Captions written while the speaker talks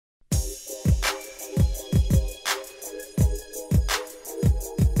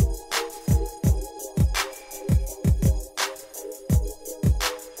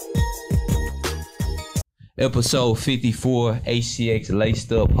Episode 54, HCX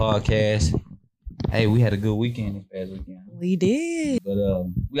Laced Up Podcast. Hey, we had a good weekend this past weekend. We did. But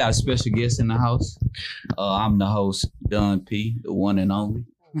we got a special guest in the house. I'm the host, Don P, the one and only.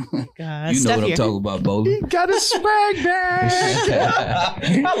 God, you know what I'm talking about, Bo. He got his swag back.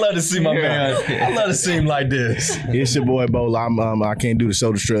 I love to see my man. I love to see him like this. It's your boy Bola. I can't do the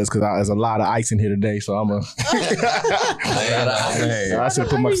shoulder struts because there's a lot of ice in here today, so I'm a. I should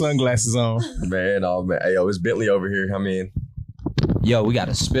put my sunglasses on. Man, oh man, hey yo, it's Bentley over here. I mean, yo, we got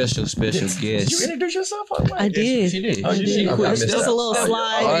a special guest. Did you introduce yourself? I did. She did. Oh, you did. Just a little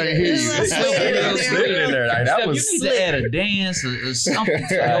slide. I didn't hear you. Slid in there. Like, that You was. need to add a dance or something.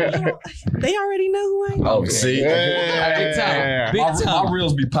 They already know who I am. Oh, see, Big time. Big time. My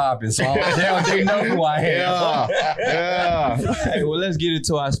reels be popping, so they know who I am. Yeah. Hey, well, let's get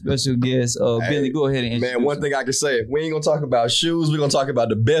into our special guest. Billy, go ahead and introduce Man, one thing I can say, if we ain't gonna talk about shoes, we're gonna talk about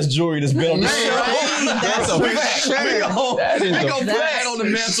the best jewelry that's been on the show. That's a fact. We gonna put That's that on the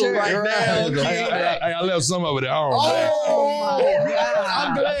mantle right now. I left some of it at home. Oh, my God.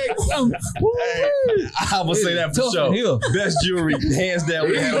 I'm glad. I'm gonna say that for Tough sure. here. Best jewelry, hands down,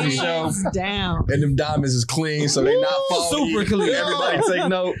 we have on the show. Hands down. And them diamonds is clean, so they not falling. Super clean. Everybody take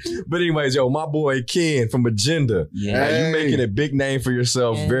note. But anyways, yo, my boy Ken from Agenda. Yeah. You making a big name for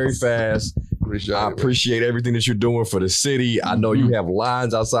yourself very fast. I appreciate everything that you're doing for the city. I know you have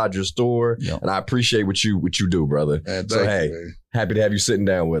lines outside your store, and I appreciate what you do, brother. So hey, happy to have you sitting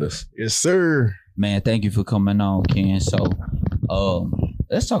down with us. Yes, sir. Man, thank you for coming on, Ken. So,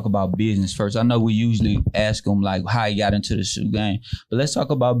 let's talk about business first. I know we usually ask them like how you got into the shoe game, but let's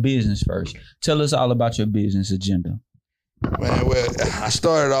talk about business first. Tell us all about your business agenda. Man, well, I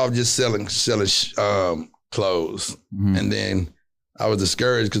started off just selling clothes, and then I was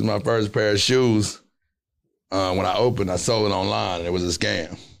discouraged because my first pair of shoes, when I opened, I sold it online, and it was a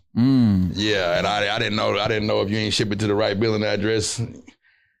scam. Yeah, and I didn't know if you ain't ship it to the right billing address,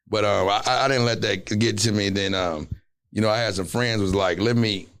 but I didn't let that get to me. Then I had some friends was like,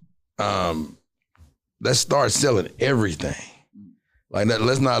 let's start selling everything. Like that,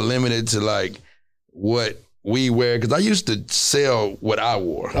 let's not limit it to like what we wear, because I used to sell what I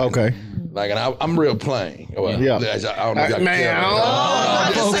wore. Okay. Like, and I'm real plain. Well, Yeah. I don't know if y'all can Man, tell.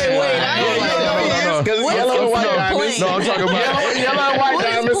 I just said, wait, I don't know. Because What's yellow and your white point? diamonds. No, I'm talking about yellow and white What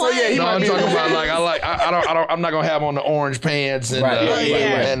is diamonds. So yeah, he No, might I'm be talking about like I'm not gonna have on the orange pants and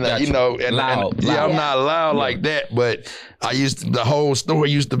and Gotcha. Loud. I'm not loud like that. But the whole store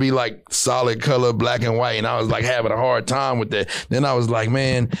used to be like solid color, black and white, and I was like having a hard time with that. Then I was like,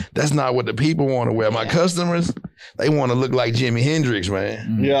 man, that's not what the people want to wear. My customers, they want to look like Jimi Hendrix,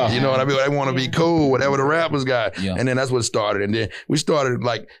 man. Yeah. You know what I mean? They want to be cool, whatever the rappers got. Yeah. And then that's what started. And then we started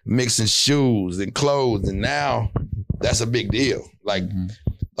like mixing shoes and clothes, and now that's a big deal. Like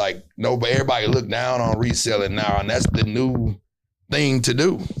everybody look down on reselling now, and that's the new thing to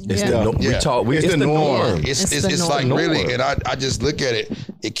do. It's Yeah. it's the norm. It's like norm. really, and I just look at it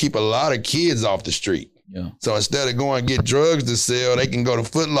keep a lot of kids off the street. Yeah. So instead of going to get drugs to sell, they can go to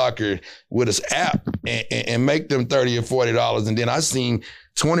Foot Locker with this app and make them $30 or $40. And then I seen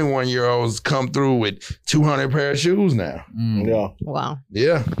 21-year-olds come through with 200 pair of shoes now. Yeah. Wow.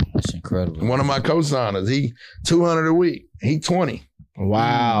 Yeah. That's incredible. One of my co-signers, he 200 a week. He 20.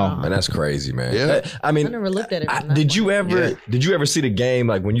 Wow. Man, that's crazy, man. Yeah. I mean, I never looked at it from that did you point. ever see the game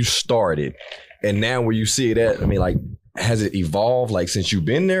like when you started, and now where you see it at? I mean, like, has it evolved like since you've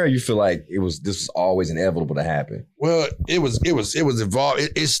been there? Or you feel like this was always inevitable to happen? Well, it was evolved.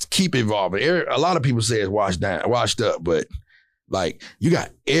 It's keep evolving. A lot of people say it's washed up, but like you got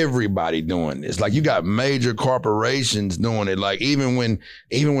everybody doing this. Like you got major corporations doing it. Like even when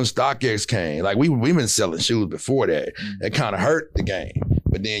StockX came, like we've been selling shoes before that. It kind of hurt the game,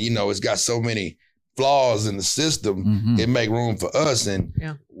 but then it's got so many flaws in the system. It make room for us. And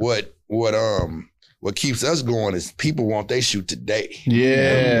what keeps us going is people want they shoe today.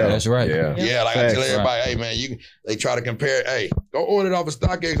 Yeah. That's right. Yeah, like I tell everybody, hey man, they try to compare, hey, go order it off of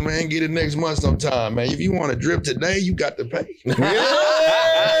StockX, man, get it next month sometime, man. If you want to drip today, you got to pay. Hey,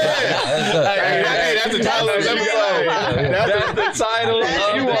 that's the title of the episode. That's the title.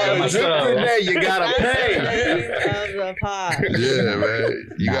 If you want to drip today, you gotta pay. Yeah, man.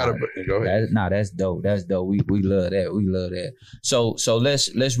 You gotta go ahead. That's dope. That's dope. We love that. We love that. So let's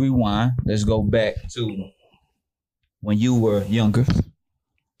rewind. Let's go back to when you were younger.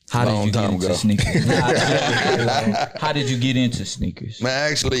 How did you get into sneakers? How did you get into sneakers?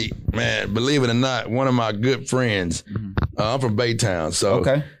 Man, actually, believe it or not, one of my good friends, I'm from Baytown, so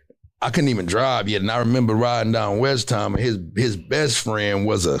I couldn't even drive yet. And I remember riding down West Town, and his best friend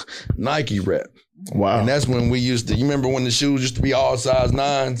was a Nike rep. Wow. And that's when we used to, you remember when the shoes used to be all size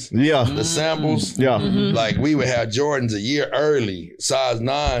 9s? Yeah. The samples? Yeah. Like we would have Jordans a year early, size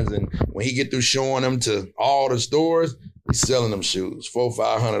 9s. And when he get through showing them to all the stores, he's selling them shoes,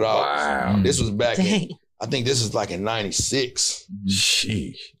 $400-$500. Wow. This was back in, Dang. I think this is like in 96.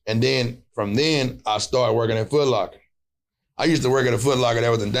 Sheesh. And then from then, I started working at Foot Locker. I used to work at a Foot Locker that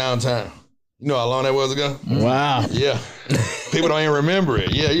was in downtown. You know how long that was ago? Wow. Yeah. People don't even remember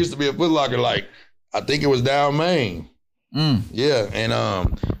it. Yeah, it used to be a Foot Locker like, I think it was down Main. Yeah, and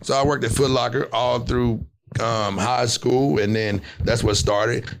so I worked at Foot Locker all through high school, and then that's what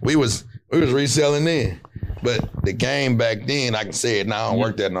started. We was reselling then. But the game back then, I can say it now, I don't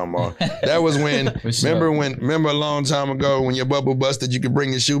work that no more. That was when, remember a long time ago when your bubble busted, you could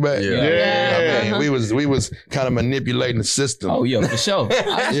bring your shoe back? Yeah. I mean, we was kind of manipulating the system. Oh yeah, for sure.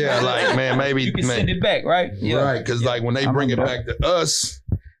 Yeah, like man, maybe You can send it back, right? Yeah. right, because like when they bring it back to us,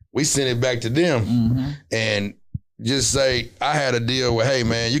 we send it back to them, and just say I had a deal with, hey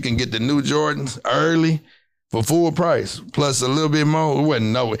man, you can get the new Jordans early for full price plus a little bit more. It wasn't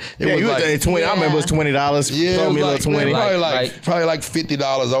no. It Yeah, was you like was 20. I remember it was $20. yeah, Throw it me a was little like, 20. probably like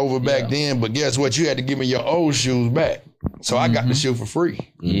 $50 over back then. But guess what? You had to give me your old shoes back, so I got the shoe for free.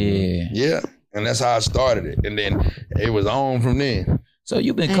 Yeah. Yeah, and that's how I started it, and then it was on from then. So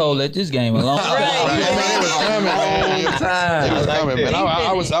you've been cold at this game a long time. It was coming, man. It was coming, man.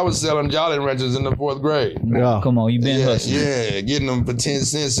 I was selling Jolly Ranchers in the 4th grade. Yeah. Come on, you been hustling. Yeah, getting them for 10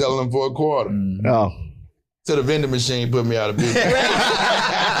 cents, selling them for a quarter. Oh. So the vending machine put me out of business.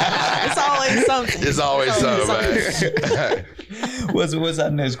 It's always something. It's always something, man. What's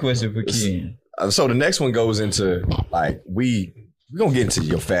our next question for Ken? So the next one goes into like we're gonna get into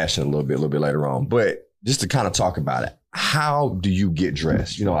your fashion a little bit later on, but just to kind of talk about it, how do you get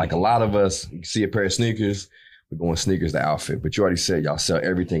dressed? You know, like a lot of us, you see a pair of sneakers, we're going sneakers to outfit, but you already said y'all sell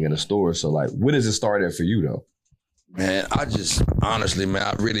everything in the store. So like, where does it start at for you though? Man, I just honestly, man,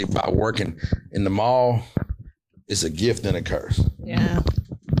 I really by working in the mall, it's a gift and a curse. Yeah.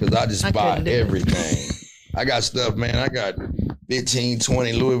 Because I just buy couldn't do it. everything. I got stuff, man. I got 15,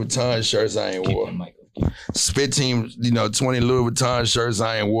 20 Louis Vuitton shirts I ain't wore. 15, 20 Louis Vuitton shirts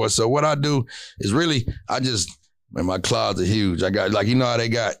I ain't wore. So what I do is really, man, my closet huge. I got, like, you know how they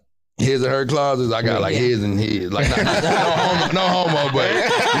got his and her closets? I got like his and his. Like, no homo, but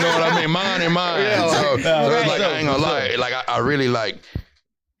you know what I mean? Mine and mine. So it's like, I ain't gonna lie. Like, I really like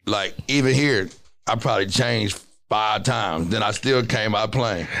even here, I probably changed 5 times. Then I still came out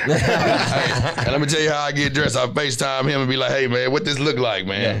playing. And let me tell you how I get dressed. I FaceTime him and be like, hey, man, what this look like,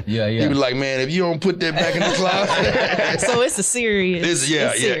 man? Yeah. He be like, man, if you don't put that back in the closet. So it's a serious. It's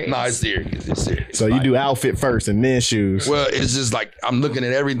serious. No, it's serious. It's serious. So you do outfit first and then shoes. Well, it's just like I'm looking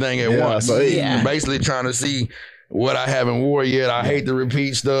at everything at once. So Basically trying to see what I haven't wore yet. I hate to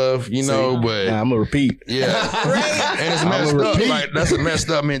repeat stuff, but I'm gonna repeat. Yeah. And it's messed up. Like, that's a messed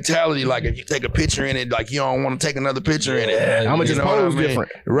up mentality. Like, if you take a picture in it, like, you don't want to take another picture in it. I'm gonna just pose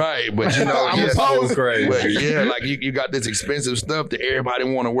different. Right. But I'm gonna pose crazy. But yeah, like you got this expensive stuff that everybody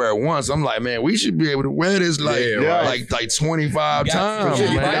want to wear at once. I'm like, man, we should be able to wear this like 25 times,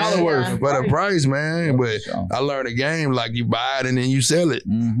 man. worth. For the price, man. But I learned a game, like you buy it and then you sell it.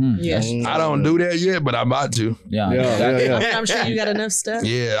 Yes. I don't do that yet, but I'm about to. Yeah. I'm sure you got enough stuff.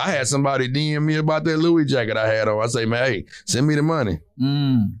 Yeah, I had somebody DM me about that Louis jacket I had on. I say, man, hey, send me the money.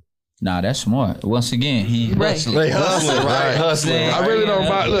 Nah, that's smart. Once again, he hustling. They hustling, right? Hustling. I really don't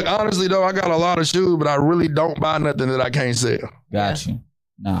buy. Look, honestly though, I got a lot of shoes, but I really don't buy nothing that I can't sell. Got you.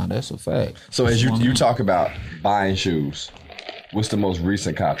 Nah, that's a fact. So as you talk about buying shoes, what's the most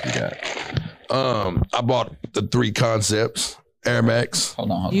recent cop you got? I bought the 3 Concepts. Air Max. Hold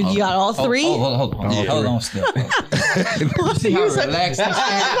on. You got all 3? Hold on. Yeah. Hold on, still. See how relaxed he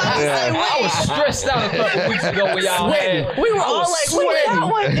said? I was stressed out a couple weeks ago when y'all had. We were all like, wait, that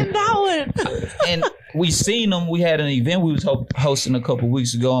one and that one. And we seen them. We had an event we was hosting a couple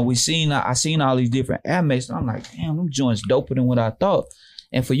weeks ago, and I seen all these different Air Max. And I'm like, damn, them joints doper than what I thought.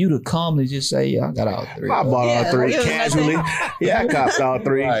 And for you to calmly just say, yeah, I got all 3. I bought all 3 Yeah, casually. Yeah, I copped all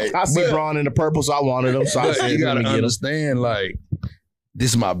 3. Right. I see Braun in the purple, so I wanted them. So I But said, you let gotta me get them. understand, like,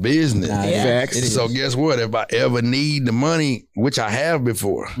 this is my business. Facts. So guess what? If I ever need the money, which I have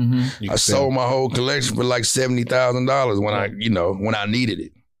before, I sold my whole collection for like $70,000 when I needed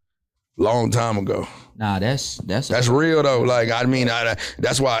it. Long time ago. Nah, that's real though. Like, I mean,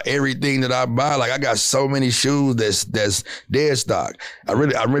 that's why everything that I buy, like I got so many shoes that's dead stock. I'm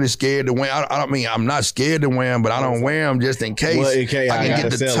really scared to wear. I'm not scared to wear them, but I don't wear them just in case. Well, in case I can I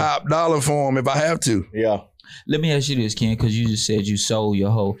get the gotta top dollar for them if I have to. Yeah. Let me ask you this, Ken, because you just said you sold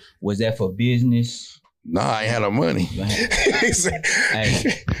your whole. Was that for business? Nah, I ain't had no money. Hey,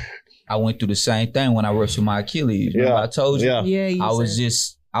 I went through the same thing when I ruptured my Achilles. Remember I told you? Yeah.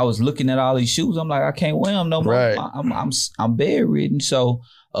 I was looking at all these shoes. I'm like, I can't wear them no more. Right. I'm bedridden. So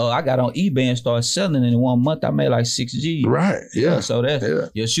I got on eBay and started selling, and in 1 month I made like 6 G's. Right. Yeah. So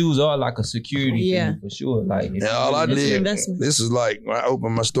your shoes are like a security thing for sure. Like all I did, this is like when I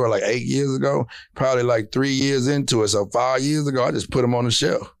opened my store like 8 years ago, probably like 3 years into it. So 5 years ago, I just put them on the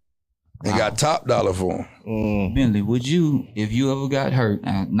shelf and got top dollar for them. Bentley, would you, if you ever got hurt,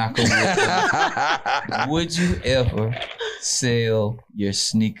 knock on wood, would you ever sell your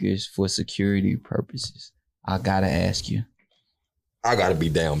sneakers for security purposes? I gotta ask you. I gotta be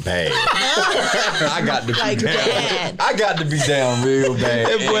down bad. I got to be Like down. bad. I got to be down real bad.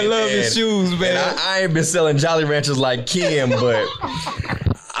 That boy love his shoes, man. And I ain't been selling Jolly Ranchers like Kim, but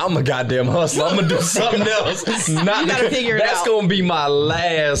I'm a goddamn hustler. I'm gonna do something else. Not You gotta figure it That's out. gonna be my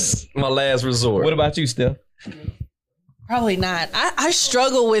last resort. What about you, Steph? Probably not. I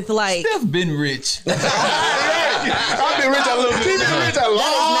struggle with like. Steph been rich. I've been rich a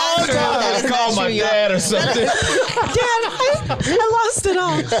long time. Call my dad or something. Dad, I lost it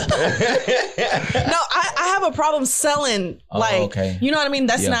all. No, I have a problem selling. Like, okay. you know what I mean?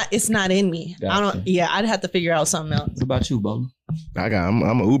 That's it's not in me. Gotcha. I don't. Yeah, I'd have to figure out something else. What about you, Bo?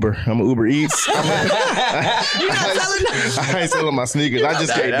 I'm a Uber. I'm a Uber Eats. You're not selling. I ain't selling my sneakers. I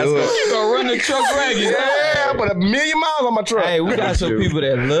just can't do it. You gonna run the truck ragged? Yeah, I put 1,000,000 miles on my truck. Hey, we got some people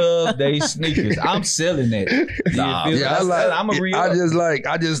that love they sneakers. I'm selling that.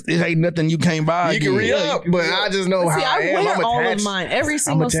 It ain't nothing you can't buy. You can re-up, but I just know See, how I I am. wear I'm all attached. of mine. Every I'm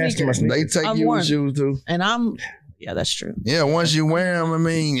single attached to my sneaker. sneakers. They take I'm you worn. with shoes too. And I'm. Yeah, that's true. Yeah, once you wear them,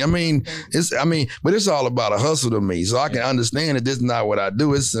 but it's all about a hustle to me. So I can understand that this is not what I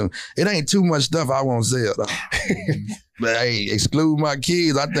do. It ain't too much stuff I won't sell though. But hey, exclude my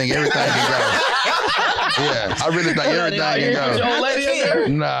kids, I think everything can go. Yeah, I really think everything can go. Old lady in there?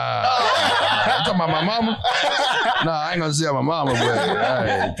 Nah. You talking about my mama? Nah, I ain't gonna sell my mama, but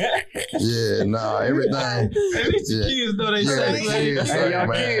everything. Kids know they safe. Kids,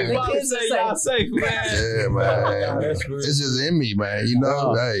 man. The kids say y'all safe, man. Yeah, man. It's just in me, man. You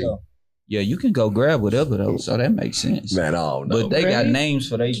know, hey. Yeah, you can go grab whatever though, so that makes sense. Man, I don't know. But they got names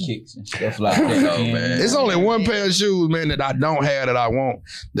for their kicks and stuff like that. man. It's only one pair of shoes, man, that I don't have that I want,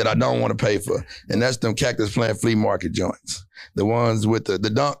 that I don't want to pay for. And that's them Cactus Plant flea market joints. The ones with the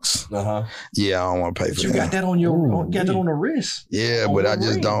dunks. Yeah, I don't want to pay for them. You got that on your got that on the wrist. Yeah, but I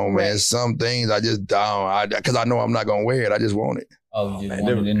just don't, man. Some things I just don't. Because I know I'm not going to wear it. I just want it. Oh, you just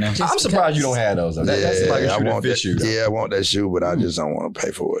want it in there. I'm surprised you don't have those. That's like a I want that shoe. Yeah, I want that shoe, but I just don't want to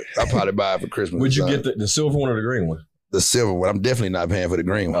pay for it. I'll probably buy it for Christmas. Would you get the silver one or the green one? The silver one? I'm definitely not paying for the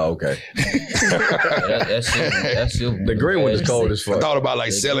green one. Oh, okay. That's silver. The green one is cold as fuck. I thought about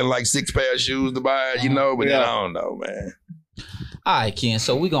like selling like 6 pair of shoes to buy it, but then I don't know, man. All right, Ken.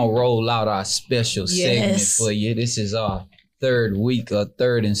 So we're going to roll out our special segment for you. This is our third week or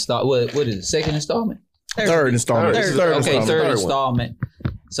third installment. What is it? Second installment? Third installment. Third installment.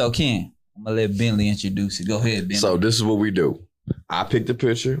 So, Ken, I'm going to let Bentley introduce it. Go ahead, Bentley. So this is what we do. I picked the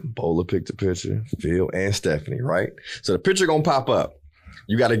picture. Bola picked the picture. Phil and Stephanie, right? So the picture going to pop up.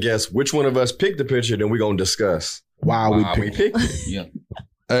 You got to guess which one of us picked the picture, then we're going to discuss why we picked it. Yeah.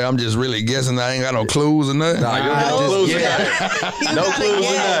 Hey, I'm just really guessing. I ain't got no clues or nothing. Nah, you don't have no clues or nothing. No clues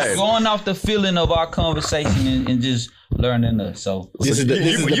or nothing. Going off the feeling of our conversation and just learning us. So you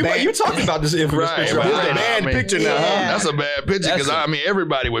talking about this infamous picture? Right, This is a bad picture now. That's a bad picture because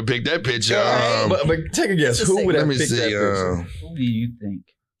everybody would pick that picture. But take a guess. Who would have picked that picture? Who do you think?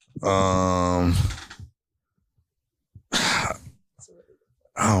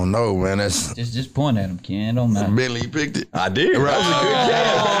 I don't know, man. That's just point at him, Ken. Don't matter. Bentley picked it. I did. Right.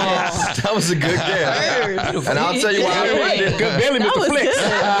 That was a good guess. And I'll tell you why I picked it. Good Bentley with the flex.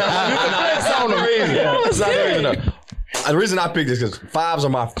 The reason I picked this because 5s are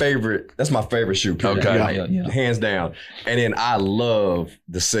my favorite. That's my favorite shoe. Period. Okay. Hands down. And then I love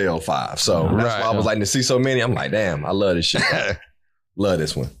the Cell 5. So that's why I was like, to see so many, I'm like, damn, I love this shit. Love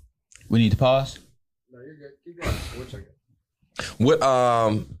this one. We need to pause? No, you're good. Keep going. We'll check it. What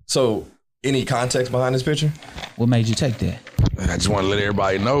so any context behind this picture? What made you take that? I just want to let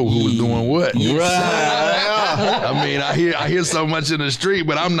everybody know who was doing what. I mean, I hear so much in the street,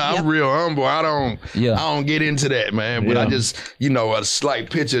 but I'm real humble. I don't get into that, man. But I just, a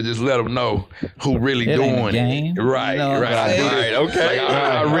slight picture, just let them know who really doing it. Right, right. I do that. Okay. Like,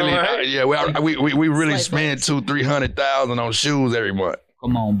 I really, we really spend $200,000-$300,000 on shoes every month.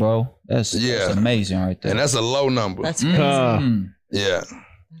 Come on, bro. That's amazing right there. And that's a low number. That's crazy. Yeah.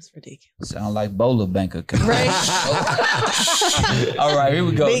 That's ridiculous. Sound like Bola bank account. Right. All right, here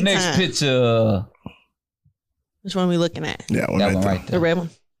we go. Big Next time. picture. Which one are we looking at? Yeah, That one right there. The red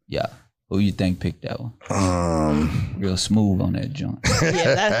one? Yeah. Who you think picked that one? Real smooth on that joint.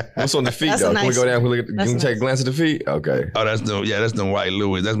 Yeah, What's on the feet though? Can we go down? Can we take a glance at the feet? Okay. Oh, that's the white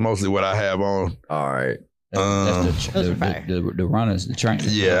Louis. That's mostly what I have on. All right. That's the runners, the train.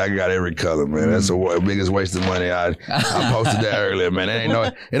 Yeah, I got every color, man. That's the biggest waste of money. I posted that earlier, man. It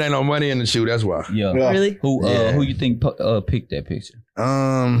ain't no money in the shoe. That's why. Yeah. Really? Who you think picked that picture?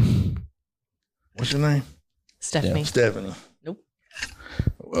 What's your name? Stephanie. Stephanie. Nope.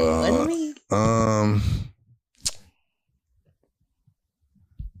 Let me.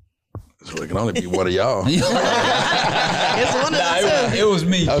 So it can only be one of y'all. It's one of the two. It was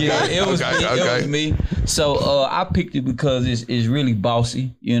me, kid. Okay. It was me. So I picked it because it's really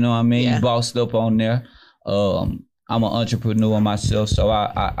bossy. You know what I mean? Yeah. You bossed up on there. I'm an entrepreneur myself, so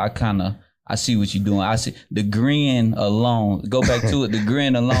I kind of I see what you're doing. I see the grin alone. Go back to it. The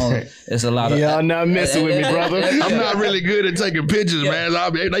grin alone. It's a lot of y'all not messing with me, brother. I'm not really good at taking pictures, man.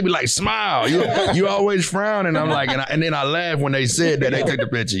 They be like, smile. You always frown, and I'm like, and then I laugh when they said that they took the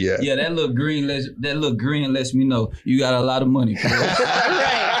picture. Yeah. Yeah, that little grin lets me know you got a lot of money.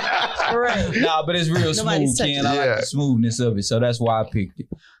 Right. Nah, but it's real smooth, Ken. I like the smoothness of it, so that's why I picked it.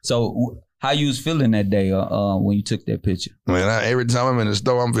 So, how you was feeling that day when you took that picture? Man, every time I'm in the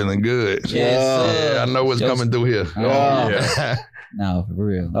store, I'm feeling good. Yes, I know what's coming through here. No, for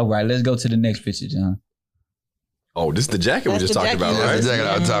real. All right, let's go to the next picture, John. Oh, this is the jacket we just talked about, right? That's the jacket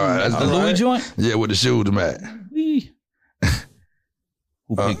I was talking about. That's the Louis joint? Yeah, with the shoes, Matt.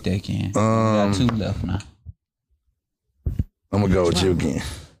 Who picked that, Ken? We got two left now. I'm gonna go with you again.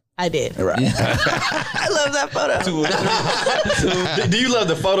 I did. All right. I love that photo. Do you love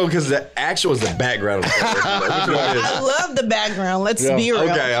the photo because the actual is the background of the photo? I love the background. Let's be real.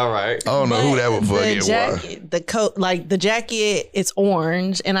 Okay, all right. I don't know who that would fucking was. The coat, like the jacket, it's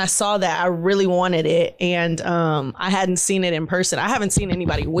orange, and I saw that. I really wanted it, and I hadn't seen it in person. I haven't seen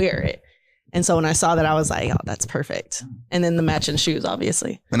anybody wear it. And so when I saw that, I was like, oh, that's perfect. And then the matching shoes,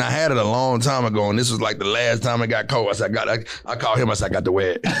 obviously. And I had it a long time ago, and this was like the last time it got cold. I said, I called him, I said, I got to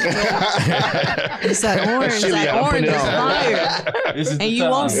wear it. It's that orange. That orange is fire. And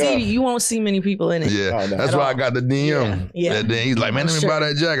you won't see many people in it. Yeah, that's why I got the DM. Yeah. And then he's like, man, let me buy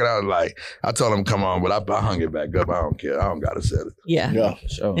that jacket. I was like, I told him, come on, but I hung it back up. I don't care. I don't got to sell it. Yeah.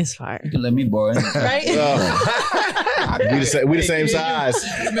 Sure. It's fire. You can let me borrow it. Right? We the same size.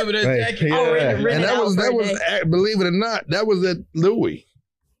 Remember that jacket? Yeah. And that was believe it or not, that was at Louis.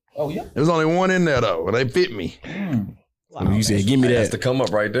 Oh, yeah? There was only one in there, though, and they fit me. Wow. You said, give me that. That's to come up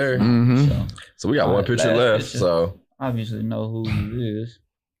right there. Mm-hmm. So we got one picture left. So obviously know who he is.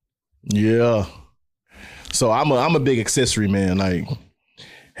 Yeah. So I'm a big accessory man. Like,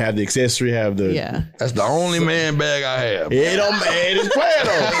 have the accessory, have the That's the only man bag I have. It don't man, it's playing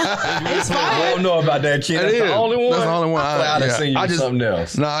though. It's fire. I don't know about that, kid. That's the only one. That's the only one. I seen you something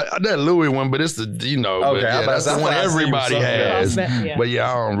else. Nah, that Louis one, but it's the Okay, that's the one everybody has. Yeah. But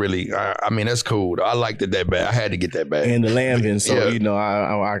yeah, I don't really. I mean, that's cool. I liked that bag. I had to get that bag. And the lambing, so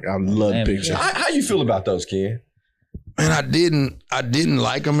I love the picture. How you feel about those, Ken? And I didn't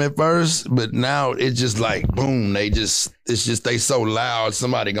like them at first, but now it's just like boom. They so loud.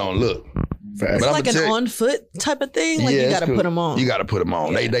 Somebody gonna look. It's like an on foot type of thing. Like you got to put them on. You got to put them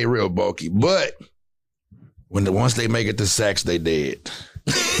on. Yeah. They real bulky, but once they make it to Saks, they dead.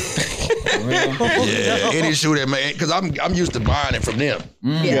 Yeah, any shoe that made, because I'm used to buying it from them.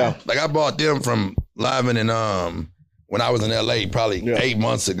 Yeah, like I bought them from Livin and when I was in LA probably 8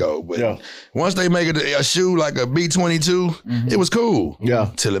 months ago. But once they make it a shoe like a B22, it was cool. Yeah,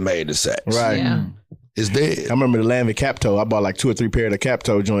 till it made the Saks. Right. Yeah. It's dead. I remember the Lambie cap toe. I bought like 2 or 3 pair of the cap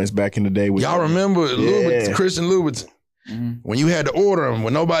toe joints back in the day. Y'all remember Christian Louboutin? When you had to order them,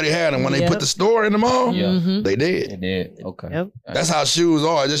 when nobody had them, when they put the store in the mall, they did. They did. Okay. Yep. That's how shoes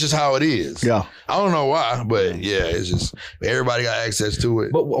are. That's just how it is. Yeah. I don't know why, but yeah, it's just everybody got access to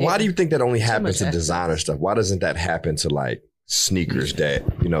it. But why do you think that only happens to designer stuff? Why doesn't that happen to like sneakers that,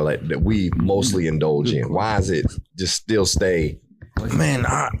 like that we mostly indulge in? Why is it just still stay? Man,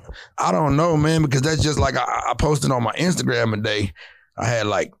 I don't know, man, because that's just like I posted on my Instagram today. I had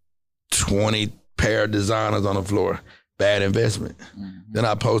like 20 pair of designers on the floor. Bad investment. Then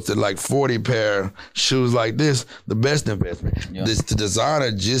I posted like 40 pair of shoes like this, the best investment. The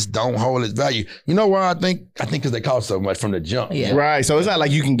designer just don't hold its value. You know why I think? I think because they cost so much from the jump. Yeah. Right. So it's not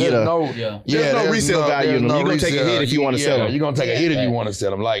like you can get there's no resale value in them. You're going to take a hit if you want to sell them. You're going to take a hit if you want to sell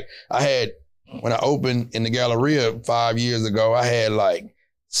them. Like I had, when I opened in the Galleria 5 years ago, I had like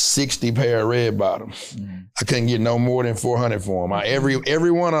 60 pair of red bottoms. I couldn't get no more than 400 for them.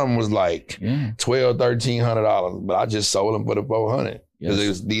 Every one of them was like $1,200, $1,300, but I just sold them for the 400.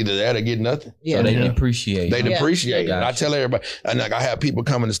 Because it's either that or get nothing. Yeah. So they depreciate. They depreciate. And I tell everybody, and like I have people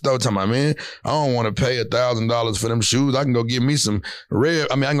come in the store talking about, man, I don't want to pay $1,000 for them shoes. I can go get me some red.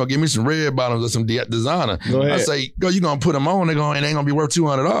 I can go get me some red bottoms or some designer. I say, go, you're going to put them on, and they ain't going to be worth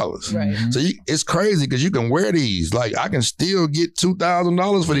 $200. Right. So it's crazy because you can wear these. Like I can still get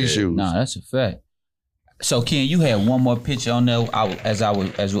 $2,000 for these shoes. No, that's a fact. So Ken, you had one more picture on there. As I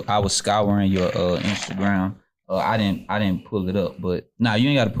was scouring your Instagram. I didn't pull it up, but you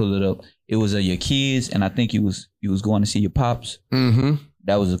ain't got to pull it up. It was your kids, and I think you was going to see your pops. Mm-hmm.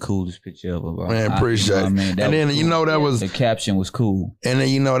 That was the coolest picture ever, bro. Man, appreciate it. And then cool. that was the caption was cool. And then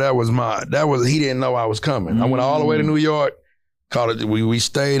he didn't know I was coming. I went all the way to New York. We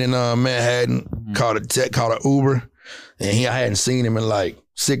stayed in Manhattan. Called a Uber, and I hadn't seen him in like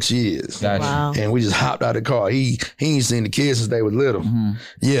 6 years. Gotcha. Wow. And we just hopped out of the car. He ain't seen the kids since they was little. Mm-hmm.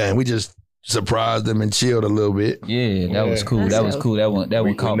 Yeah, and we just surprised them and chilled a little bit. Yeah, that was cool. That was cool. That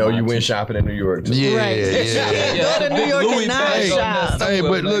one caught my you went shopping in New York too. Yeah, right. yeah. Go to New York and not shop. Hey,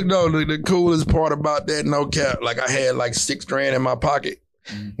 but look though, the coolest part about that, no cap, like I had like $6,000 in my pocket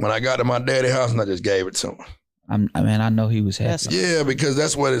when I got to my daddy's house, and I just gave it to him. I know he was happy. Yeah, because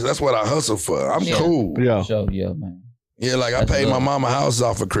that's what I hustle for. I'm cool. Yeah, sure, yeah, man. Yeah, like I paid my mama house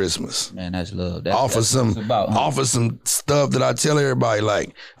off for Christmas. Man, that's love. Offer some stuff that I tell everybody,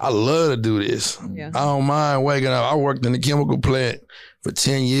 like, I love to do this. Yeah. I don't mind waking up. I worked in the chemical plant for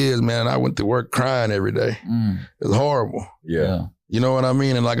 10 years, man. I went to work crying every day. It was horrible. Yeah. You know what I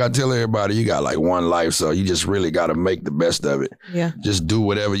mean? And like I tell everybody, you got like one life, so you just really got to make the best of it. Yeah. Just do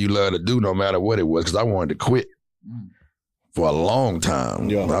whatever you love to do, no matter what it was, because I wanted to quit for a long time.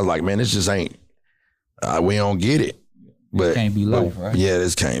 Yeah. I was like, man, this just ain't, we don't get it. But it can't be life, right? Yeah,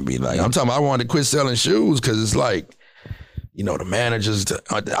 this can't be life. I'm talking about I wanted to quit selling shoes because it's like, the managers,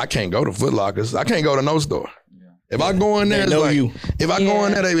 I can't go to Foot Lockers. I can't go to no store. Yeah. If I go in there, it's like, if I go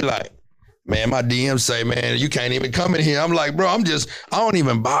in there, they be like, man, my DMs say, man, you can't even come in here. I'm like, bro, I don't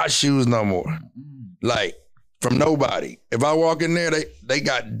even buy shoes no more. Like, from nobody. If I walk in there, they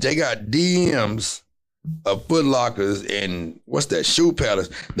got DMs of Foot Lockers and what's that, Shoe Palace.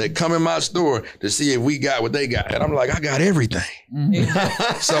 They come in my store to see if we got what they got. And I'm like, I got everything.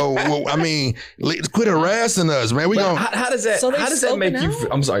 So, I mean, quit harassing us, man. How does that make you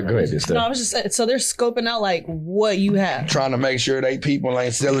feel? I'm sorry, go ahead. No, I was just saying, so they're scoping out like what you have. Trying to make sure they people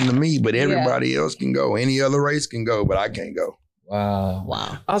ain't selling to me, but everybody else can go. Any other race can go, but I can't go.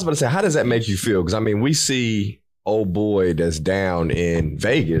 Wow. I was about to say, how does that make you feel? Because I mean, we see old boy that's down in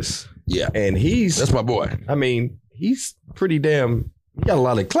Vegas. Yeah. And that's my boy. I mean, he's pretty damn, he got a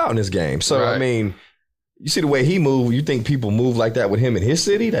lot of clout in this game. So, right. I mean, you see the way he moved, you think people move like that with him in his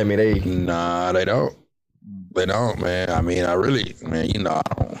city? I mean, Nah, they don't. They don't, man. I mean, I really, man, I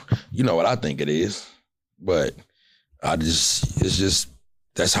don't, what I think it is. But it's just,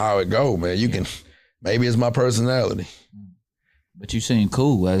 that's how it go, man. Maybe it's my personality. But you seem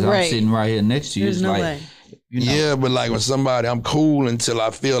cool as I'm sitting right here next to you. There's no way. Yeah, but like when somebody, I'm cool until I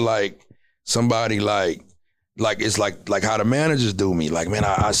feel like somebody like it's like how the managers do me. Like, man,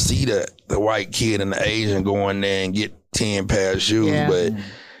 I see the white kid and the Asian go in there and get 10 pairs of shoes, but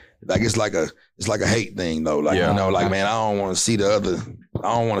like it's like a hate thing though. Like man, I don't want to see I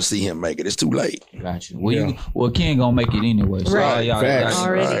don't want to see him make it. It's too late. Gotcha. Well, Ken gonna make it anyway. So right. Y'all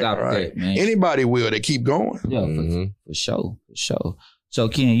stop that, man. Anybody will. They keep going. Yeah, for sure. So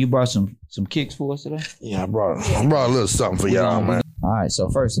Ken, you brought some kicks for us today? Yeah, I brought a little something for y'all, man. All right. So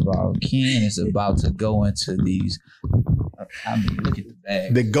first of all, Ken is about to go into these. I mean, look at the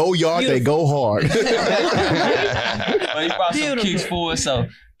bag. They go yard, they go hard. But he brought some kicks for us, so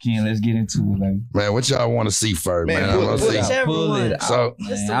Ken, let's get into it, man. Man, what y'all want to see first, man? I want to see. Pull it out. So,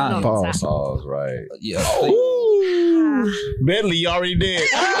 pause, right? Yeah. Bentley, you already did.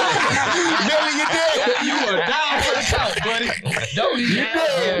 Bentley, you did. You were down for the count, buddy. Don't you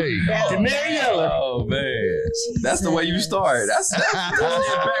did. Canary yellow. Oh man, that's the way you start. That's your back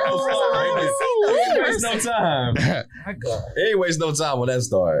right there. Ain't waste no time. Ain't waste no time when that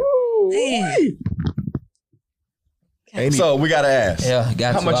start. So we gotta ask. Yeah,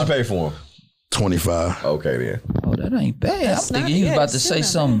 got how much you pay for him? $25. Okay then. Oh, that ain't bad. I'm thinking he was about to say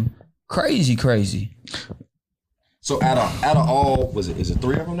something crazy. So out of all, is it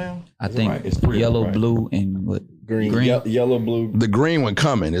 3 of them now? I think it's 3. Yellow, blue, and what? Green. Yellow, blue. The green one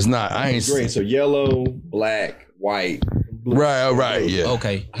coming. It's not. I ain't green. So yellow, black, white. Blue. Right. Yeah.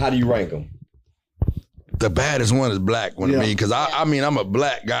 Okay. How do you rank them? the baddest one is black one to me, because I mean I'm a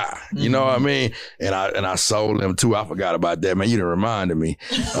black guy, you know what I mean, and I sold them too. I forgot about that, man. You done reminded me.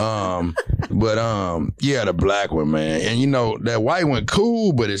 But yeah, the black one, man, and you know that white one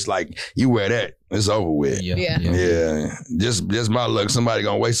cool, but it's like you wear that, it's over with. Yeah. Just my luck. Somebody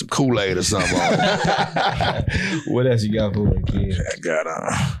gonna waste some Kool-Aid or something. What else you got for me, kid? I got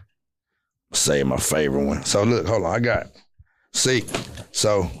say my favorite one. So look, hold on, I got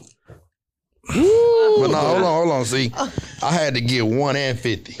so. But no, hold on. See, I had to get 1 and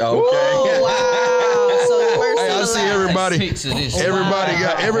 50. Okay. Oh, wow. So the first Hey, I see everybody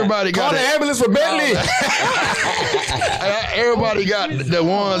got. Call the ambulance for Bentley. Everybody got the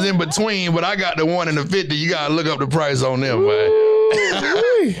ones in between, but I got the 1 and the 50. You gotta look up the price on them, man.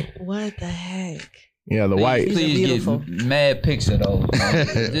 What the heck? Yeah, the white. Please get mad pics of those.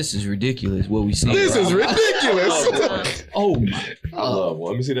 This is ridiculous. What we see. This is ridiculous. Oh my! I love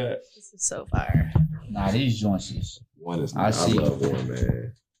one. Let me see that. This is so fire. Nah, these joints is. One is. I see. I love one,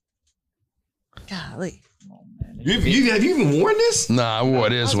 man. Golly. Oh, man. Have you even worn this? Nah, I wore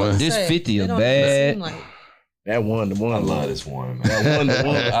this one. This 50 a bad. That one, the one. I love this one, man. That one, the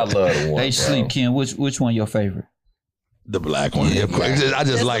one. I love the one. Hey, Sleep Ken, which one your favorite? The black one. Yeah, I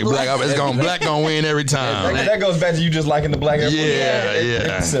just like black. Black gonna win every time. That goes back to you just liking the black Air Force.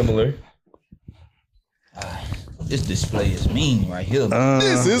 Yeah. It's similar. This display is mean right here.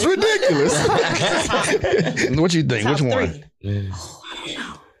 This is ridiculous. What you think? Top Which one?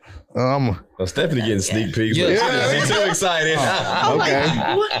 Stephanie getting sneak peeks. Yeah. She's too excited.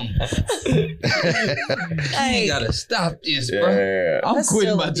 You gotta stop this, bro. Yeah. I'm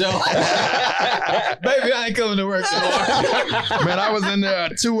quitting my job. Baby, I ain't coming to work tomorrow. Man, I was in there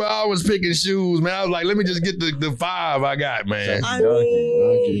 2 hours picking shoes, man. I was like, let me just get the 5 I got, man.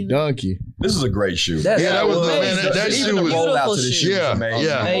 Donkey. This is a great shoe. That was that shoe was roll out to the shoe.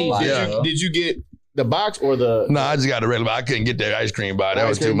 Yeah. Did you get the box or the? No, I just got the regular. I couldn't get that ice cream bar. That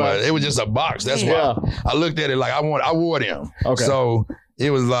was too much. It was just a box. That's why I looked at it like I wore them. Okay. So it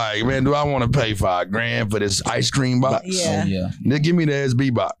was like, man, do I want to pay $5,000 for this ice cream box? Yeah. Then give me the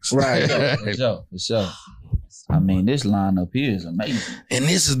SB box. Right. For sure. I mean, this lineup here is amazing. And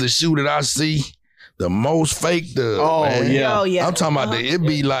this is the shoe that I see the most fake man. Yeah. I'm talking about it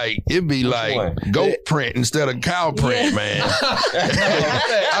be like goat print instead of cow print, man.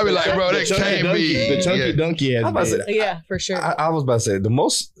 I be like, bro, that can't be the chunky donkey has for sure. I was about to say the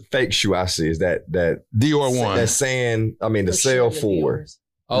most fake shoe I see is that Dior one. That saying, I mean the Sale 4.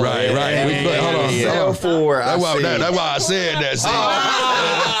 Oh, right. Hold on. Sale 4. That's why I said that. See,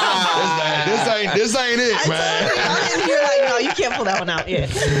 this ain't it, man. You're like, no, you can't pull that one out. Yeah.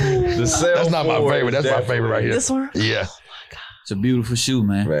 The Sale That's not my favorite. That's my favorite right here. This one? Yeah. It's a beautiful shoe,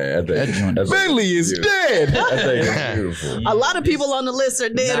 man. Man, Bentley is dead. I think it's beautiful. A lot of people on the list are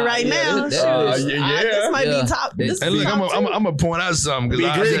dead right now. This might be top. And look, I'm gonna point out something.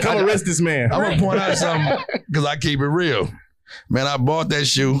 Be great. Come arrest this man. I'm gonna point out something because I keep it real. Man, I bought that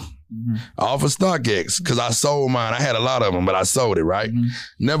shoe off of StockX because I sold mine. I had a lot of them, but I sold it, right?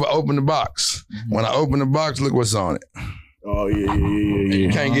 Never opened the box. When I opened the box, look what's on it. Oh, yeah. You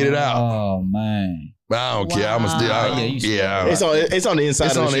can't get it out. Oh, man. But I don't care. I'm still. It's on the inside.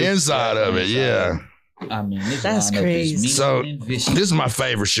 It's on the inside of it. Yeah. I mean, that's crazy. So this is my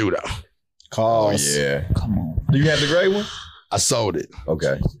favorite shoe, though. Cause. Yeah. Come on. Do you have the gray one? I sold it.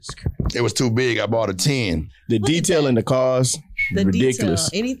 Okay. It was too big. I bought a 10. The detail in the cars, ridiculous.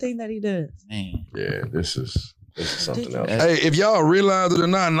 Detail, anything that he does. Man. Yeah, this is something else. Hey, if y'all realize it or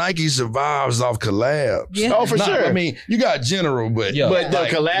not, Nike survives off collabs. Yeah. Oh, for sure. I mean, you got General, but Yeah. But the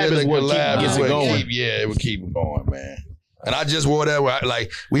collab is what gets it going. It would keep it going, man. And I just wore that.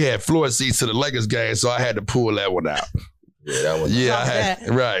 Like we had floor seats to the Lakers game, so I had to pull that one out. Yeah, that one. Yeah, I had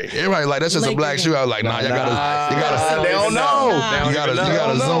right. Everybody like that's just a black shoe. I was like, nah, you gotta. They don't know. You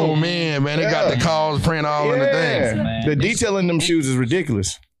gotta zoom in, man. They got the calls print all in the thing. Man. The detail in them shoes is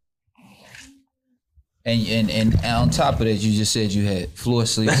ridiculous. And on top of that, you just said you had floor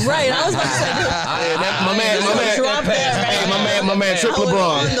sleeves. Right, I was about to say, my man, Trick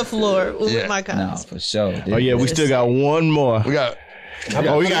LeBron on the floor with my No, cousins. for sure. Oh yeah, we still got one more. We got.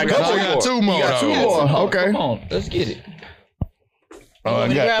 We got a couple I got 2 more. We got 2 though. more. Come Okay. on, let's get it. Oh,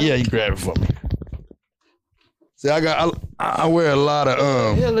 you grab it for me. See, I wear a lot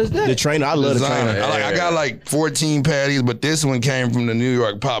of The trainer, I love the designer. trainer. I got like 14 patties, but this one came from the New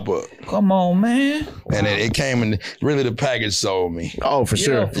York pop-up. Come on, man. And it came in, really the package sold me. Oh, for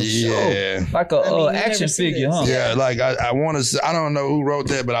sure. Yeah. Like a you action never see figure, huh? Yeah, like I want to say, I don't know who wrote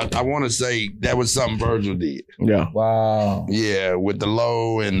that, but I want to say that was something Virgil did. Yeah. Wow. Yeah, with the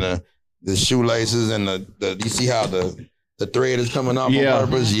low and the shoelaces and the you see how the The thread is coming off on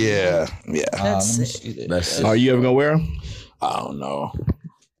purpose. Yeah. That's Are you ever gonna wear them? I don't know.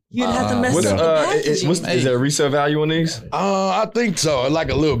 You'd have to mess up the packaging. Is there a resale value on these? I think so. Like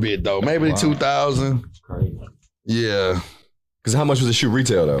a little bit though. Maybe 2,000. Crazy. Yeah. Because how much was the shoe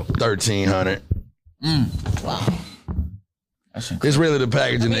retail though? 1,300. Wow. It's really the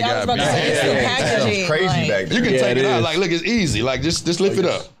packaging they got. Packaging. Crazy like, back then. You can take it out. Like, look, it's easy. Like, just lift it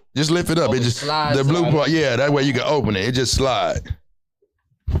up. Just lift it up. It just the blue part. Yeah, that way you can open it. It just slide.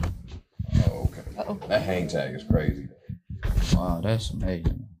 Oh, okay. That hang tag is crazy. Wow, that's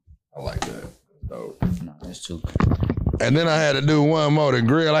amazing. I like that. Dope. No, that's too. And then I had to do one more. The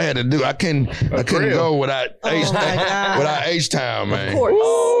grill I had to do. I couldn't go without H-Town, man. Of course.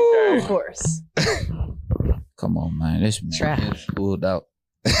 Oh, okay. Of course. Come on, man. This man is pulled out.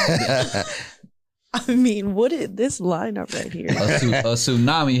 I mean, what is this lineup right here? A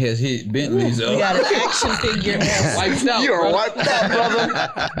tsunami has hit Bentley's up. We got an action figure. Wiped out. You are wiped out, brother.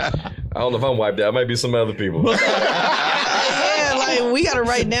 I don't know if I'm wiped out. It might be some other people. Yeah, like we got to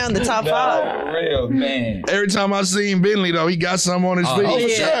write down the top 5. For real, man. Every time I seen Bentley though, he got something on his feet. Oh,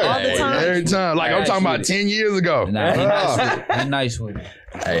 yeah, all the time. Every time. Like I'm talking about 10 years ago. Nah, he nice with it.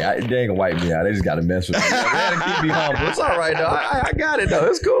 Hey, they ain't gonna wipe me out. They just gotta mess with me. They gotta keep me humble. It's all right though. I got it though.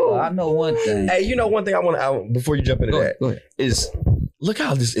 It's cool. I know one thing. Hey, you know one thing I want to before you jump into Go that ahead. is look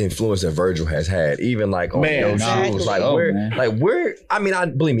how this influence that Virgil has had, even like on your exactly. shoes. Like where I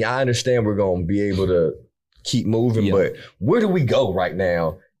mean, believe me, I understand we're gonna be able to keep moving, but where do we go right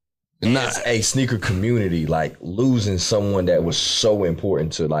now? As a sneaker community, like losing someone that was so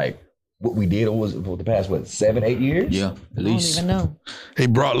important to like what we did was for the past 7-8 years. Yeah, at least. I don't even know. He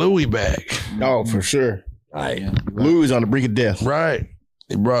brought Louis back. Oh, for sure. Right. Louis on the brink of death. Right.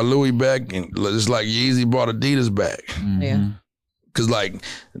 He brought Louis back, and just like Yeezy brought Adidas back. Yeah. Cause like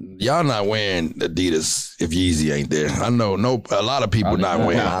y'all not wearing Adidas if Yeezy ain't there. I know a lot of people not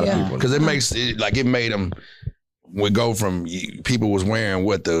wearing. A lot of people. Cause it makes it like it made them. We go from people was wearing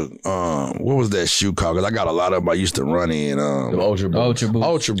what was that shoe called? Cause I got a lot of them I used to run in. Ultra Boost.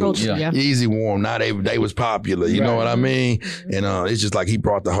 Ultra Boost. Yeah. Yeezy wore them. Now they was popular. You know what I mean? And it's just like he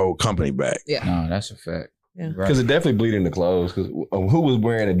brought the whole company back. Yeah. No, that's a fact. Yeah. Because it definitely bleed into clothes. Because who was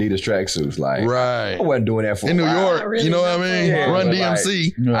wearing Adidas tracksuits? Like, right. I wasn't doing that for in a New while. York. You know what I mean? Yeah, Run but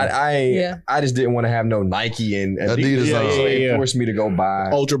DMC. I just didn't want to have no Nike and Adidas. So it forced me to go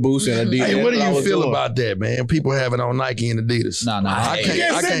buy Ultra Boost and Adidas. Hey, what do you feel about that, man? People having on Nike and Adidas. Nah, I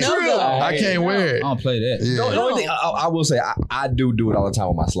can't wear it. I don't play that. Yeah. The only thing I will say, I do it all the time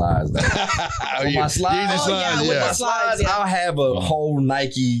with my slides. With my slides, with my slides, I'll have a whole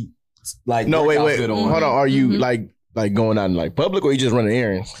Nike like no, wait. outfit on. Hold on. Are you like going out in like public or you just running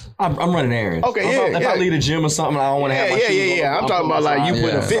errands? I'm running errands. Okay, if I leave the gym or something, I don't want to have my shoes on. I'm talking about like you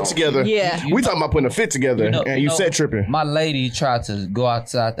putting a fit together. Yeah. We talking about putting a fit together and you set tripping. My lady tried to go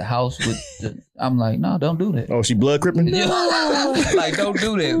outside the house with I'm like, no, don't do that. Oh, she blood cripping? Like, don't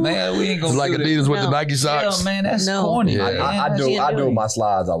do that, man. We ain't gonna It's like do Adidas that. with the Nike socks. Yeah, man, that's corny. Yeah. Man. I do my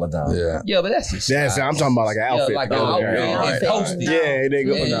slides all the time. Yeah. But that's just I'm talking about like an outfit. like an outfit. Posted. Yeah, they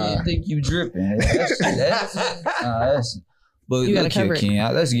go. Yeah, you think you dripping. That's but You gotta look here, cover it.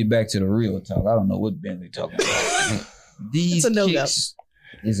 Ken. Let's get back to the real talk. I don't know what Bentley talking about. These It's a no-go. kicks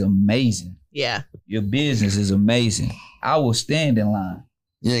is amazing. Yeah. Your business is amazing. I will stand in line.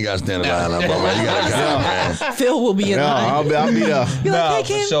 You ain't got to stand in line, man. You got to go, man. Phil will be in line. I'll be there. You're like, hey, For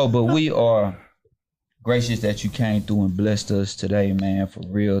Kim. sure, but we are gracious that you came through and blessed us today, man. For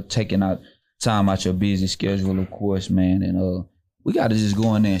real, taking out time out your busy schedule, of course, man. And we got to just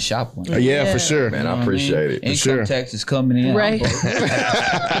go in there and shop one. Yeah, for sure. Man, I appreciate it. Income tax is coming in. Right.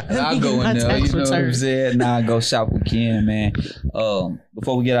 I'll go in there. You know what I'm saying? Now I go shop with Ken, man.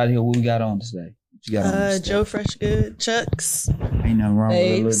 Before we get out of here, what we got on today? What you got on this Joe Fresh Good, Chucks. Ain't nothing wrong with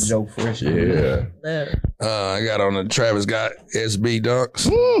a Babes. little Joe Fresh. Yeah. There. I got on the Travis Scott SB Dunks.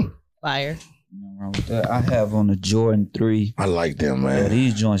 Fire. Nothing wrong with that. I have on the Jordan 3. I like them, Yeah, man.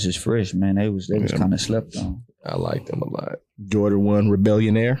 these joints is fresh, man. They was kind of slept on. I like them a lot. Jordan 1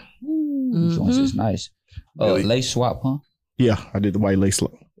 Rebellionaire. These joints is nice. Really? Lace swap, huh? Yeah, I did the white lace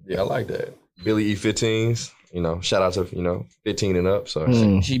look. Yeah, I like that. Billy E15s. Shout out to 15 and up.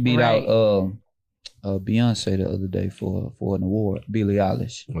 So She beat Right. out Beyonce the other day for an award. Billie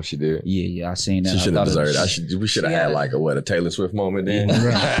Eilish. what she did. Yeah, I seen that. She I shouldn't have thought it deserved was- it. We should have had like a Taylor Swift moment then.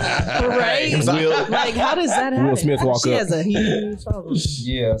 Right? Like, how does that happen? Will Smith walk she up. has a huge following.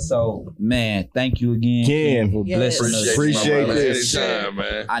 Yeah, so man, thank you again Ken. for Yes. blessing us. Appreciate my brother. this. Anytime,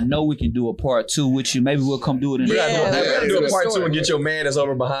 man. I know we can do a part 2 with you. Maybe we'll come do it in We gotta do a part story. 2 and get your man that's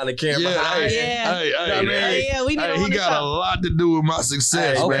over behind the camera. Yeah. Hey, Yeah, we need him he on the got a show. lot to do with my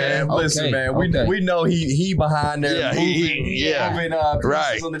success, Hey, man. Listen, Okay, man. okay. We know he behind there. Yeah, moving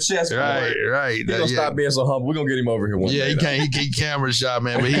right on the chest. Right. He gonna stop being so humble. We're gonna get him over here one day. Yeah, he can't. He camera shy,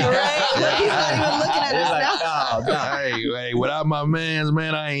 man. But he, He's not even looking at us now. Hey, without my man's,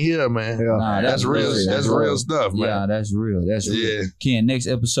 man, I ain't here, man. Yeah. Nah, That's real. That's real stuff, man. Yeah, that's real. That's real. Yeah. Ken, next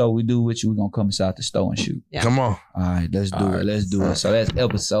episode we do with you, we're gonna come inside the store and shoot. Yeah. Come on. All right, let's do it. Let's do it. So that's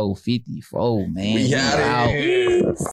episode 54, man. We out.